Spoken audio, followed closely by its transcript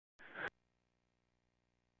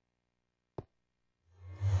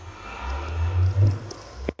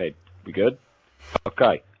We good?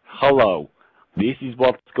 Okay. Hello. This is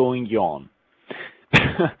what's going on.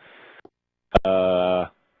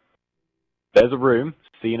 There's a room,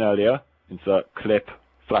 seen earlier. Insert clip,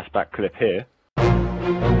 flashback clip here.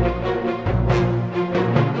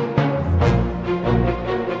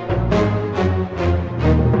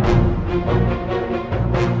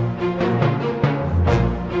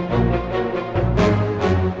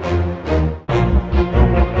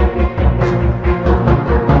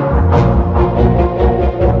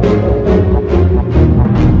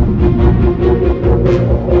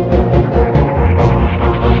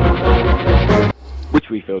 Which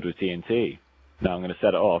we filled with TNT. Now I'm going to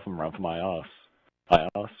set it off and run for my ass.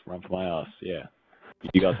 Run for my ass, yeah.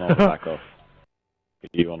 You guys want to back off?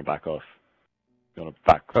 You want to back off? You want to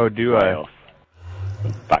back Oh, do way I? off?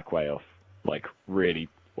 Back way off. Like, really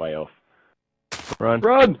way off. Run!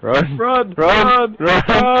 Run! Run! Run! Run!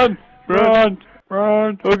 Run! Run!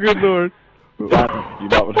 Run! Oh, good lord! Dan, you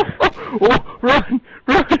might want to... Oh, run!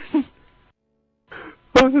 Run!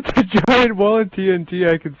 Oh, that's a giant wall of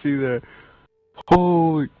TNT I can see there.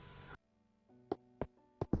 Holy...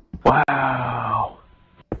 Wow!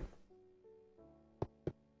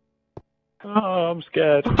 Oh, I'm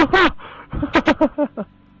scared.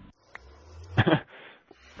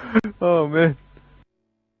 Oh, man.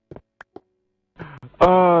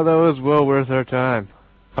 Oh, that was well worth our time.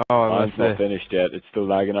 Oh, I Mine's not finished yet. It's still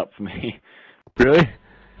lagging up for me. Really?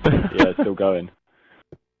 Yeah, it's still going.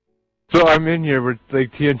 So I'm in here where,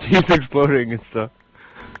 like, TNT's exploding and stuff.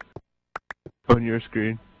 On your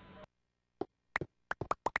screen.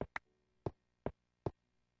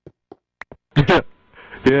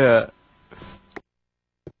 Yeah.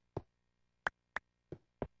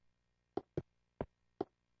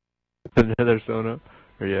 Another Sona.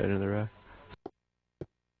 Or yeah, another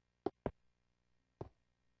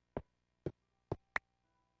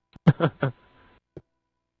rack.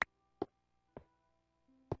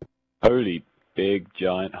 Holy big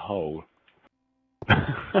giant hole.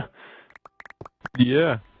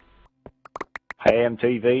 Yeah. Hey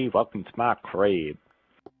MTV, welcome to my crib.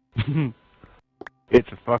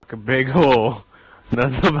 It's a fucking big hole.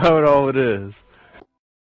 That's about all it is.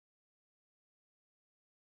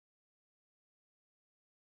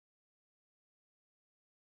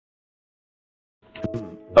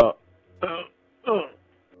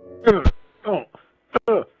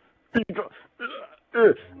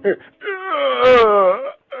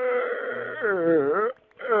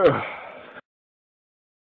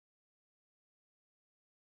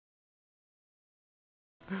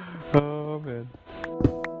 Oh man.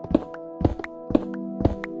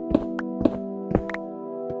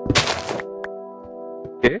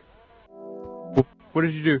 Okay. What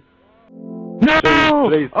did you do? No!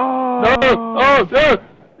 Please. Oh! No! Oh, no!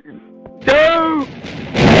 No!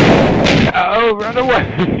 Oh, run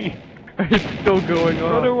away! It's still going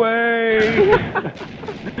on. Run away!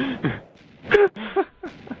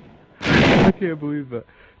 I can't believe that.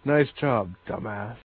 Nice job, dumbass.